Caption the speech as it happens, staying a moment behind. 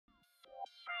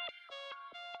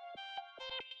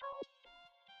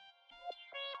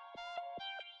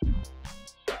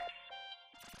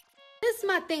is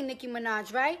my thing, Nicki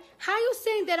Minaj, right? How you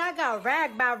saying that I got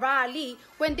ragged by Rah Ali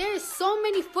when there is so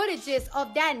many footages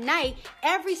of that night,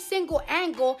 every single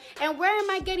angle, and where am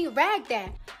I getting ragged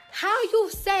at? How you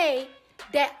say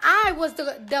that I was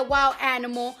the wild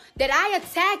animal, that I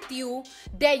attacked you,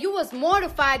 that you was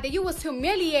mortified, that you was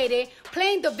humiliated,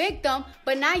 playing the victim,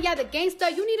 but now you're the gangster?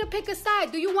 You need to pick a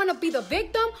side. Do you want to be the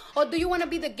victim or do you want to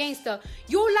be the gangster?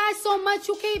 You lie so much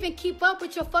you can't even keep up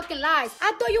with your fucking lies.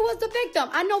 I thought you was the victim.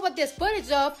 I know what there's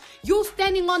footage of. You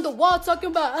standing on the wall talking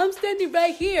about, I'm standing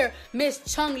right here, Miss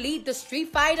Chung Lee, the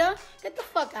street fighter. Get the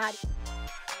fuck out of here.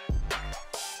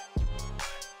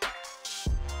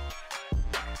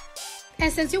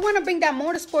 And since you want to bring that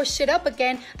motorsport shit up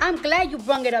again, I'm glad you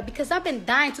brung it up because I've been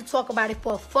dying to talk about it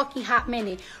for a fucking hot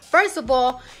minute. First of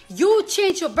all, you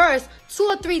changed your verse 2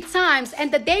 or 3 times,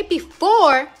 and the day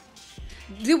before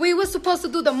we were supposed to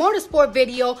do the motorsport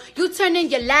video, you turned in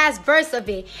your last verse of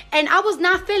it. And I was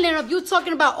not feeling of you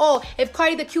talking about, oh, if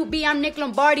Cardi the QB, I'm Nick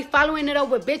Lombardi, following it up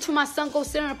with, bitch, you my son, go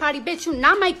sit on a party. Bitch, you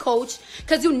not my coach,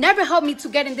 because you never helped me to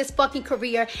get in this fucking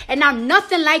career. And I'm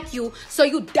nothing like you, so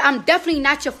I'm definitely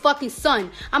not your fucking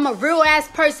son. I'm a real ass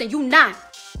person, you not.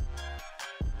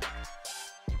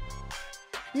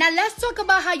 Now let's talk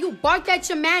about how you barked at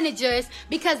your managers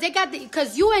because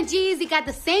you and G-Eazy got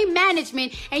the same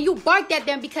management, and you barked at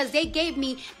them because they gave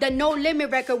me the No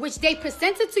Limit record, which they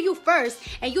presented to you first,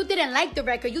 and you didn't like the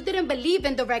record. You didn't believe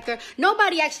in the record.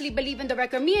 Nobody actually believed in the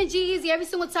record. Me and G-Eazy, every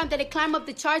single time that it climbed up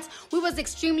the charts, we was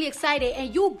extremely excited,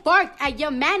 and you barked at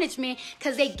your management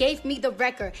because they gave me the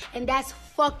record, and that's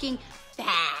fucking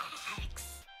facts.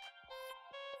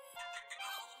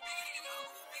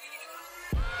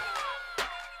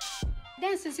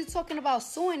 Then since you're talking about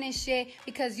suing and shit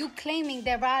because you claiming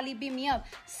that Rah Ali beat me up,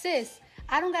 sis,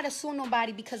 I don't gotta sue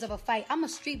nobody because of a fight. I'm a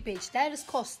street bitch. That is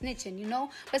called snitching, you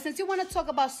know? But since you want to talk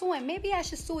about suing, maybe I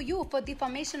should sue you for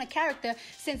defamation of character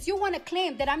since you want to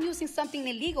claim that I'm using something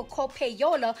illegal called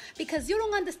payola because you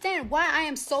don't understand why I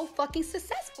am so fucking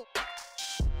successful.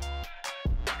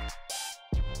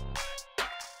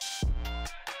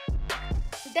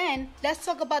 Then, let's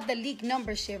talk about the leaked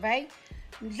number shit, right?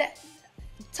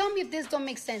 Tell me if this don't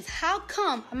make sense. How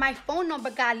come my phone number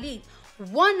got leaked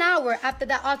 1 hour after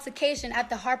that altercation at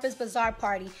the Harper's Bazaar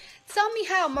party? Tell me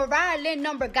how Mariah Lynn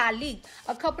number got leaked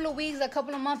a couple of weeks, a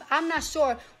couple of months. I'm not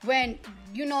sure when,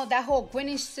 you know, that whole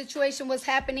Gwyneth situation was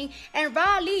happening. And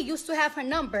Rah Ali used to have her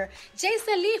number.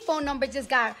 Jason Lee's phone number just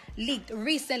got leaked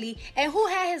recently. And who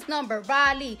had his number?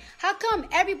 Rah Ali. How come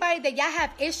everybody that y'all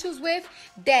have issues with,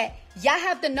 that y'all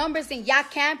have the numbers in y'all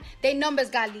camp, their numbers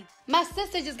got leaked? My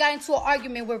sister just got into an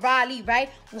argument with Rah Ali, right?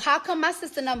 How come my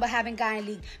sister number haven't gotten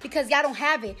leaked? Because y'all don't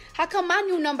have it. How come my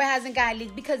new number hasn't gotten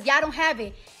leaked? Because y'all don't have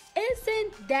it.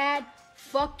 Isn't that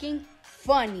fucking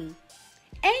funny?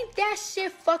 Ain't that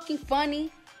shit fucking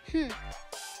funny? And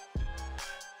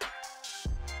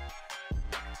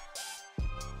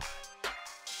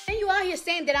you out here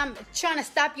saying that I'm trying to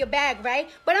stop your bag, right?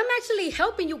 But I'm actually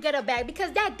helping you get a bag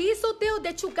because that diesel deal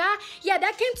that you got, yeah,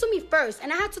 that came to me first.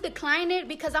 And I had to decline it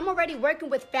because I'm already working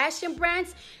with fashion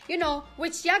brands, you know,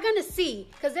 which y'all gonna see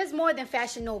because there's more than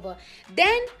Fashion Nova.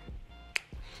 Then,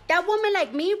 that Woman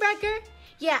Like Me record,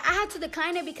 yeah, I had to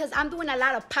decline it because I'm doing a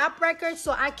lot of pop records,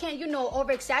 so I can't, you know,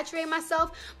 over-exaggerate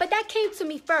myself. But that came to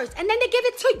me first, and then they give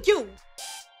it to you.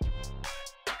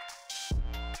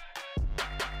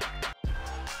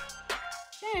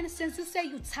 Then, since you say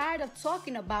you're tired of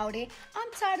talking about it,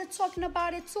 I'm tired of talking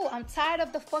about it too. I'm tired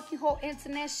of the fucking whole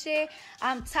internet shit.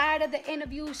 I'm tired of the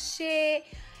interview shit.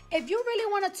 If you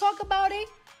really want to talk about it,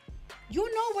 you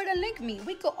know where to link me.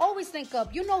 We could always link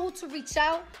up. You know who to reach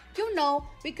out. You know,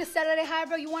 we could settle it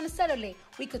however you want to settle it.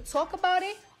 We could talk about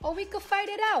it or we could fight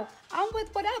it out. I'm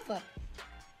with whatever.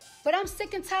 But I'm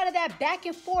sick and tired of that back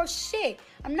and forth shit.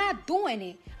 I'm not doing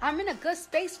it. I'm in a good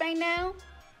space right now.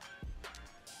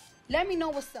 Let me know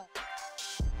what's up.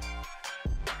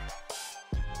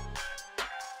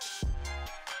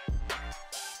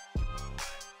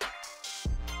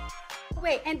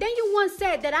 Wait, and then you once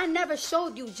said that I never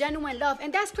showed you genuine love.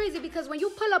 And that's crazy because when you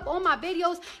pull up all my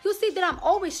videos, you see that I'm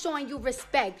always showing you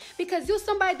respect. Because you're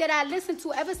somebody that I listened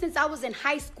to ever since I was in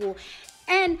high school.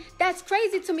 And that's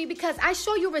crazy to me because I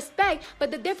show you respect.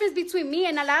 But the difference between me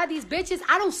and a lot of these bitches,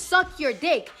 I don't suck your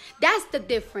dick. That's the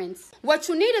difference. What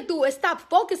you need to do is stop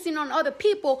focusing on other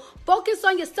people. Focus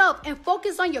on yourself and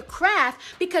focus on your craft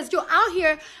because you're out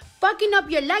here fucking up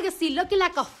your legacy looking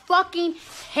like a fucking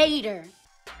hater.